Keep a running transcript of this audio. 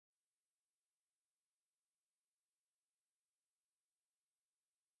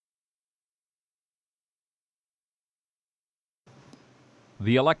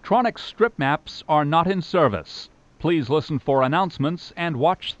The electronic strip maps are not in service. Please listen for announcements and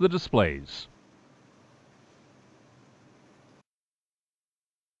watch the displays.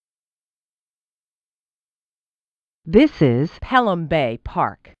 This is Pelham Bay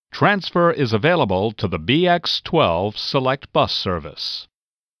Park. Transfer is available to the BX12 Select Bus Service.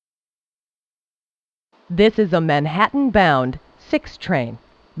 This is a Manhattan-bound 6 train.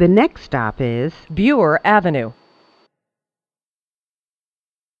 The next stop is Brewer Avenue.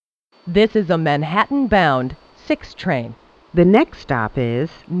 This is a Manhattan-bound 6 train. The next stop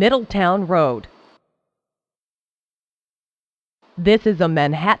is Middletown Road. This is a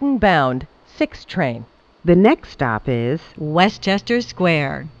Manhattan-bound 6 train. The next stop is Westchester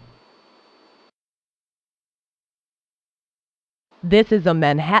Square. This is a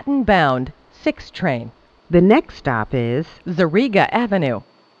Manhattan-bound 6 train. The next stop is Zarega Avenue.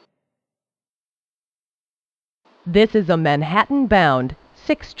 This is a Manhattan-bound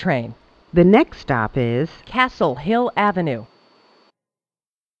 6 train. The next stop is Castle Hill Avenue.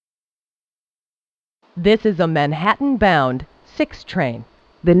 This is a Manhattan-bound 6 train.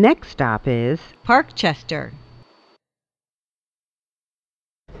 The next stop is Parkchester.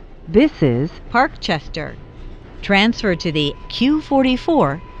 This is Parkchester. Transfer to the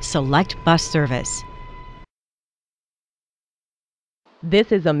Q44 Select Bus Service.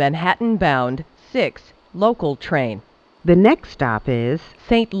 This is a Manhattan-bound 6 local train. The next stop is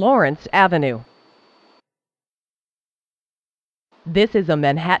St. Lawrence Avenue. This is a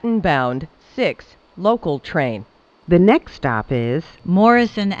Manhattan-bound 6 local train. The next stop is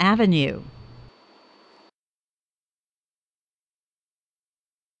Morrison Avenue.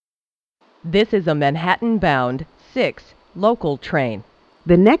 This is a Manhattan-bound 6 local train.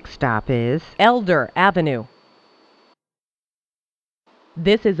 The next stop is Elder Avenue.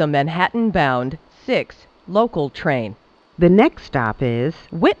 This is a Manhattan-bound 6 local train. The next stop is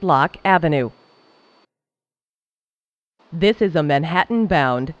Whitlock Avenue. This is a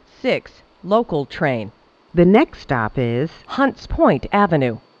Manhattan-bound 6 local train. The next stop is Hunts Point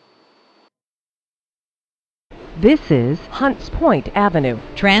Avenue. This is Hunts Point Avenue.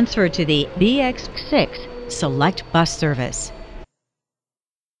 Transfer to the BX6 Select Bus Service.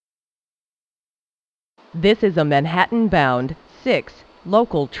 This is a Manhattan-bound 6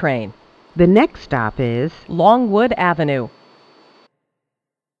 local train. The next stop is Longwood Avenue.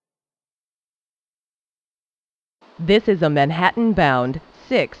 This is a Manhattan-bound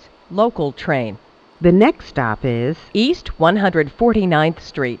 6 local train. The next stop is East 149th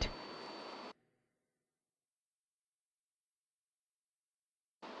Street.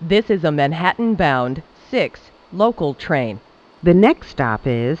 This is a Manhattan-bound 6 local train. The next stop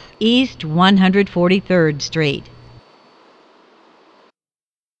is East 143rd Street.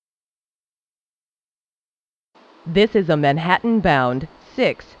 This is a Manhattan-bound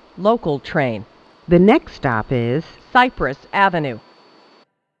 6 local train. The next stop is Cypress Avenue.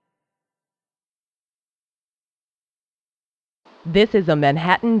 This is a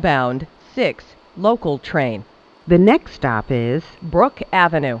Manhattan-bound 6 local train. The next stop is Brook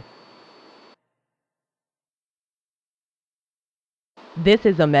Avenue. This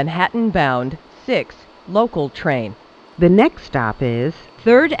is a Manhattan-bound 6 local train. The next stop is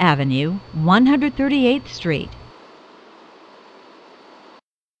 3rd Avenue, 138th Street.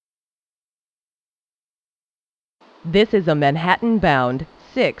 This is a Manhattan-bound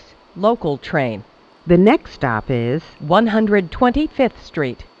 6 local train. The next stop is 125th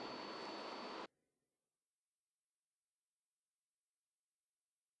Street.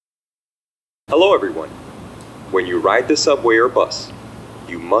 Hello everyone. When you ride the subway or bus,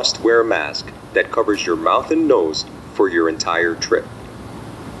 you must wear a mask that covers your mouth and nose for your entire trip.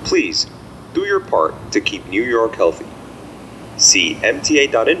 Please do your part to keep New York healthy. See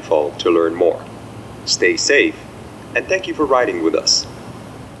mta.info to learn more. Stay safe, and thank you for riding with us.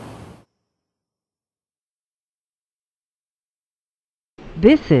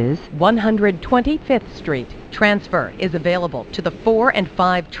 This is 125th Street. Transfer is available to the 4 and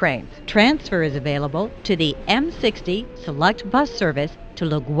 5 trains. Transfer is available to the M60 Select Bus Service to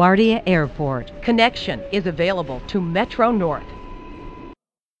LaGuardia Airport. Connection is available to Metro North.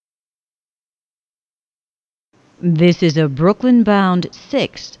 This is a Brooklyn-bound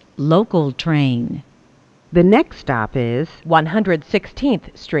 6 local train. The next stop is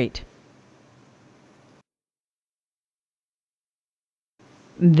 116th Street.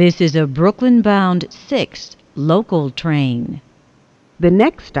 This is a Brooklyn-bound 6 local train. The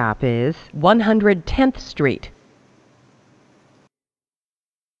next stop is 110th Street.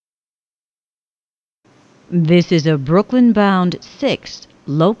 This is a Brooklyn-bound 6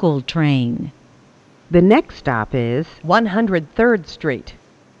 local train. The next stop is 103rd Street.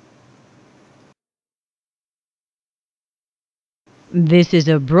 This is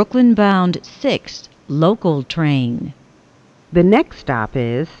a Brooklyn-bound 6 local train. The next stop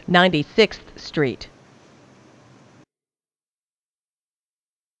is 96th Street.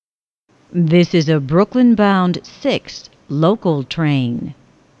 This is a Brooklyn-bound 6 local train.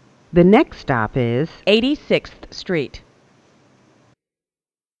 The next stop is 86th Street.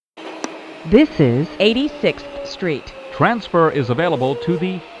 This is 86th Street. Transfer is available to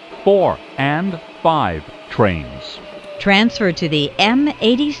the 4 and 5 trains. Transfer to the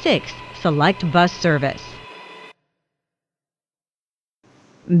M86 Select Bus Service.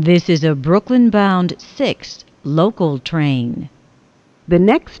 This is a Brooklyn-bound 6 local train. The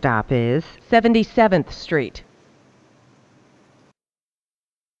next stop is 77th Street.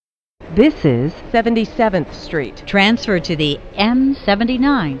 This is 77th Street. Transfer to the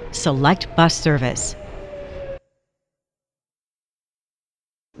M79 Select Bus Service.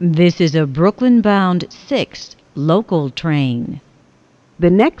 This is a Brooklyn-bound 6 local train. The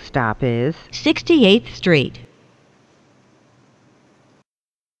next stop is 68th Street.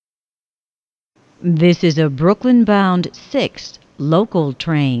 This is a Brooklyn-bound 6 local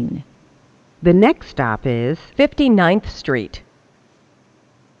train. The next stop is 59th Street.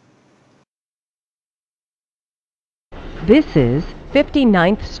 This is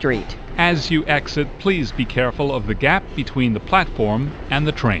 59th Street. As you exit, please be careful of the gap between the platform and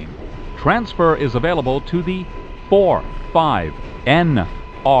the train. Transfer is available to the 4, 5, N,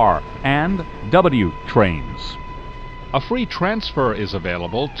 R, and W trains. A free transfer is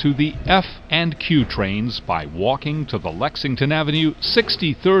available to the F and Q trains by walking to the Lexington Avenue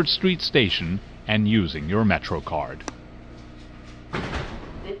 63rd Street station and using your Metro card.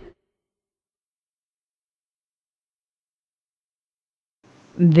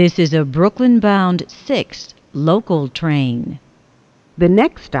 This is a Brooklyn-bound 6 local train. The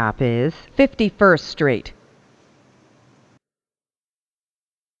next stop is 51st Street.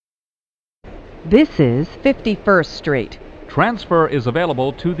 This is 51st Street. Transfer is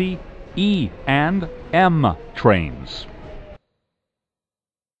available to the E and M trains.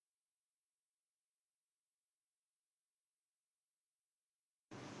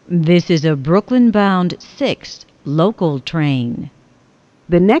 This is a Brooklyn-bound 6 local train.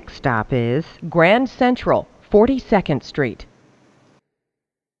 The next stop is Grand Central, 42nd Street.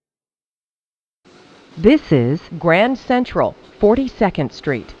 This is Grand Central, 42nd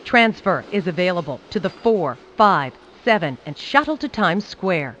Street. Transfer is available to the 4, 5, 7, and shuttle to Times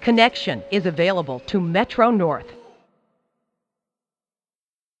Square. Connection is available to Metro North.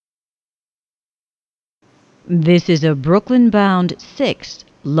 This is a Brooklyn-bound 6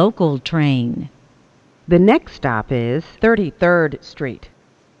 local train. The next stop is 33rd Street.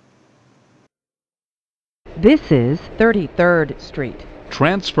 This is 33rd Street.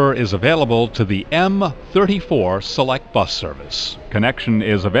 Transfer is available to the M34 Select Bus Service. Connection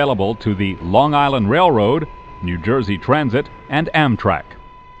is available to the Long Island Railroad, New Jersey Transit, and Amtrak.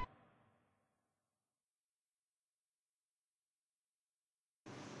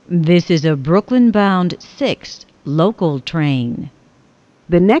 This is a Brooklyn-bound 6 local train.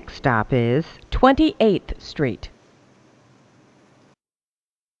 The next stop is 28th Street.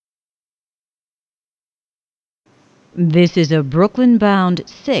 This is a Brooklyn-bound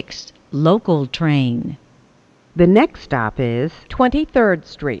 6 local train. The next stop is 23rd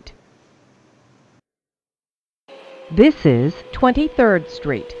Street. This is 23rd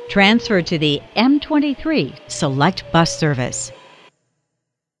Street. Transfer to the M23 Select Bus Service.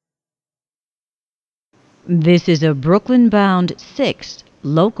 This is a Brooklyn-bound 6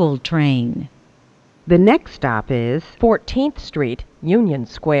 local train. The next stop is 14th Street, Union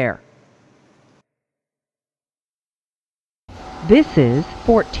Square. This is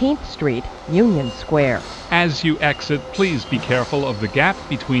 14th Street, Union Square. As you exit, please be careful of the gap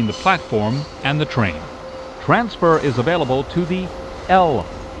between the platform and the train. Transfer is available to the L,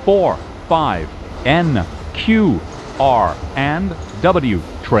 4, 5, N, Q, R, and W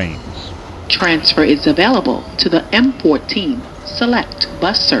trains. Transfer is available to the M14 Select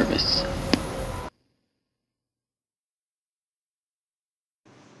Bus Service.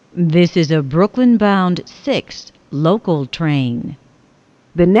 This is a Brooklyn-bound 6 local train.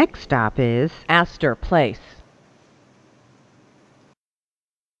 The next stop is Astor Place.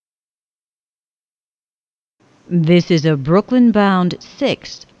 This is a Brooklyn-bound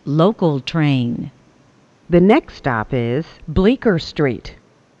 6 local train. The next stop is Bleecker Street.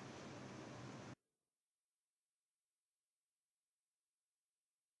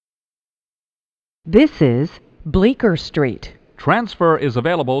 This is Bleecker Street. Transfer is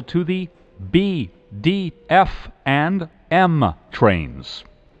available to the B D, F, and M trains.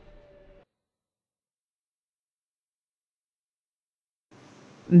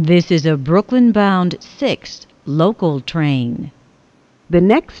 This is a Brooklyn-bound 6 local train. The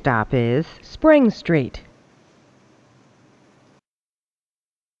next stop is Spring Street.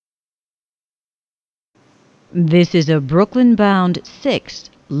 This is a Brooklyn-bound 6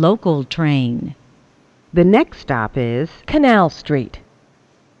 local train. The next stop is Canal Street.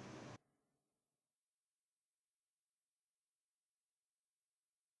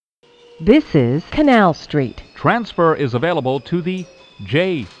 This is Canal Street. Transfer is available to the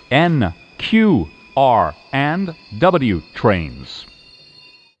J, N, Q, R, and W trains.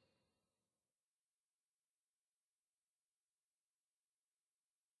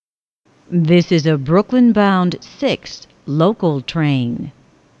 This is a Brooklyn-bound 6 local train.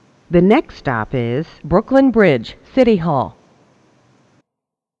 The next stop is Brooklyn Bridge, City Hall.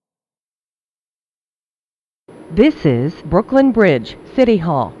 This is Brooklyn Bridge, City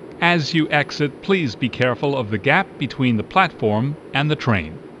Hall. As you exit, please be careful of the gap between the platform and the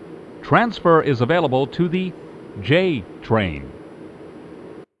train. Transfer is available to the J train.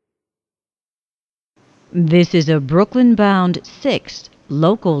 This is a Brooklyn-bound 6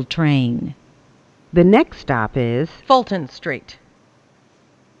 local train. The next stop is Fulton Street.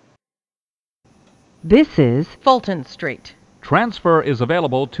 This is Fulton Street. Transfer is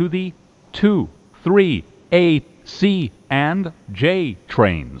available to the 2, 3, A, C, and J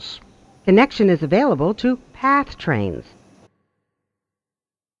trains. Connection is available to PATH trains.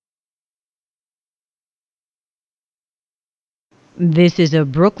 This is a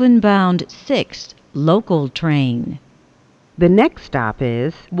Brooklyn-bound 6 local train. The next stop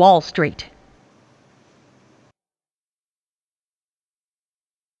is Wall Street.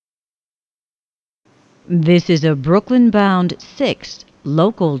 This is a Brooklyn-bound 6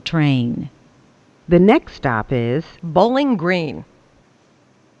 local train. The next stop is Bowling Green.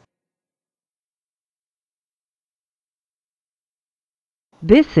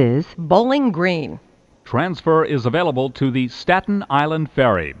 This is Bowling Green. Transfer is available to the Staten Island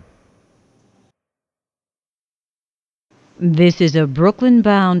Ferry. This is a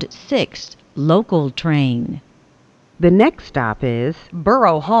Brooklyn-bound 6 local train. The next stop is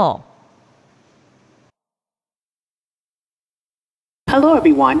Borough Hall. Hello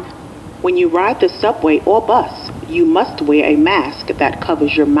everyone. When you ride the subway or bus, you must wear a mask that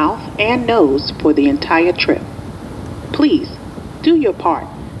covers your mouth and nose for the entire trip. Please, do your part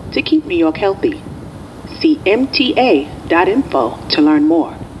to keep New York healthy. See mta.info to learn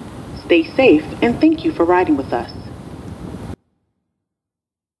more. Stay safe and thank you for riding with us.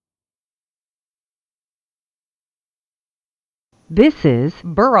 This is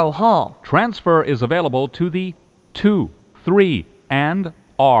Borough Hall. Transfer is available to the 2, 3, and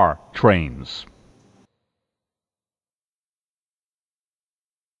R trains.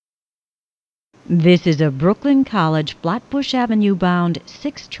 This is a Brooklyn College Flatbush Avenue bound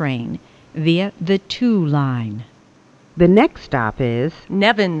 6 train via the 2 line. The next stop is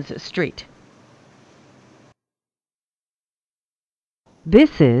Nevins Street.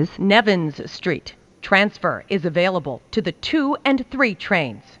 This is Nevins Street. Transfer is available to the 2 and 3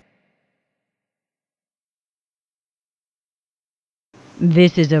 trains.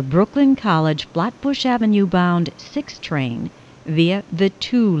 This is a Brooklyn College Flatbush Avenue bound 6 train via the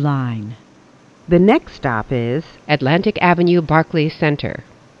 2 line. The next stop is Atlantic Avenue, Barclays Center.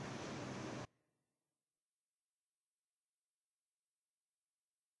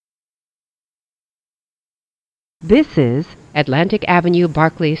 This is Atlantic Avenue,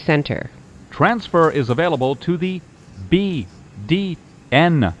 Barclays Center. Transfer is available to the B, D,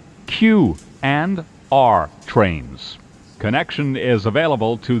 N, Q, and R trains. Connection is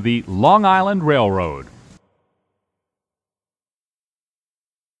available to the Long Island Railroad.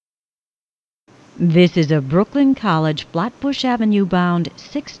 This is a Brooklyn College Flatbush Avenue bound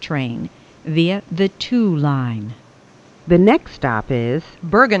 6 train via the 2 line. The next stop is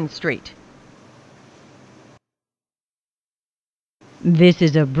Bergen Street. This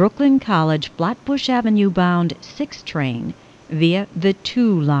is a Brooklyn College Flatbush Avenue bound 6 train via the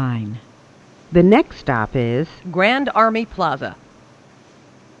 2 line. The next stop is Grand Army Plaza.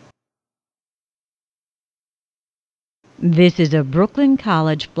 This is a Brooklyn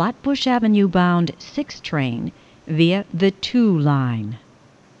College Flatbush Avenue bound 6 train via the 2 line.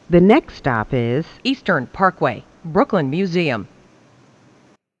 The next stop is Eastern Parkway, Brooklyn Museum.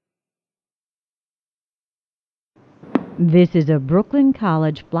 This is a Brooklyn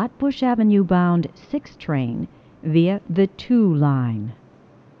College Flatbush Avenue bound 6 train via the 2 line.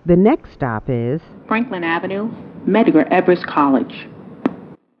 The next stop is Franklin Avenue, Medgar Evers College.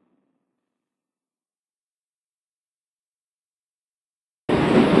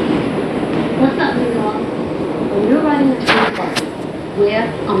 wear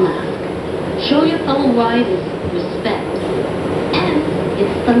a mask. Show your fellow riders respect. And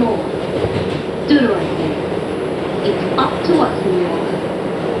it's the law. Do the right thing. It's up to us, New York.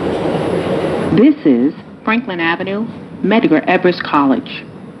 This is Franklin Avenue, Medgar Evers College.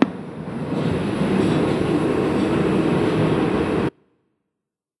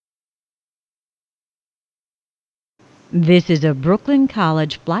 This is a Brooklyn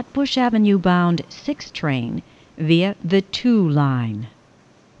College Flatbush Avenue bound 6 train via the 2 line.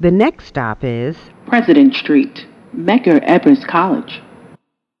 The next stop is President Street, Medgar Evers College.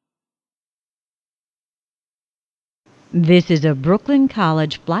 This is a Brooklyn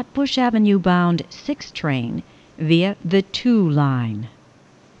College Flatbush Avenue bound 6 train via the 2 line.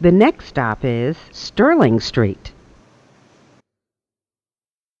 The next stop is Sterling Street.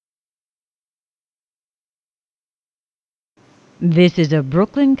 This is a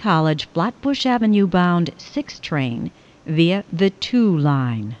Brooklyn College Flatbush Avenue bound 6 train via the 2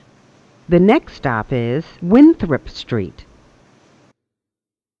 line. The next stop is Winthrop Street.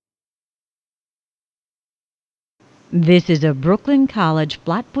 This is a Brooklyn College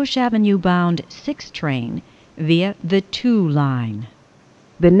Flatbush Avenue bound 6 train via the 2 line.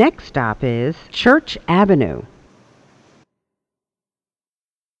 The next stop is Church Avenue.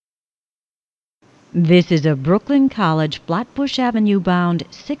 This is a Brooklyn College Flatbush Avenue bound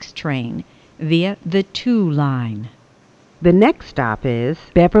 6 train via the 2 line. The next stop is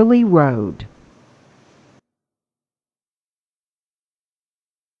Beverly Road.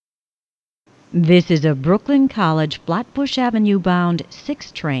 This is a Brooklyn College Flatbush Avenue bound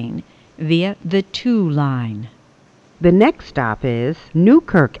 6 train via the 2 line. The next stop is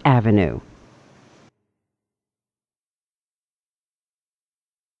Newkirk Avenue.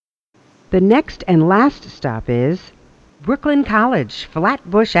 The next and last stop is Brooklyn College,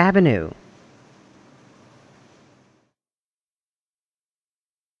 Flatbush Avenue.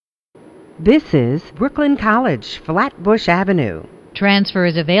 This is Brooklyn College, Flatbush Avenue. Transfer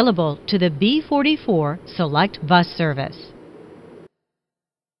is available to the B44 Select Bus Service.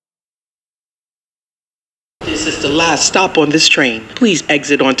 This is the last stop on this train. Please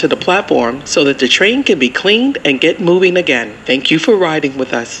exit onto the platform so that the train can be cleaned and get moving again. Thank you for riding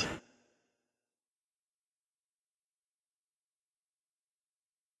with us.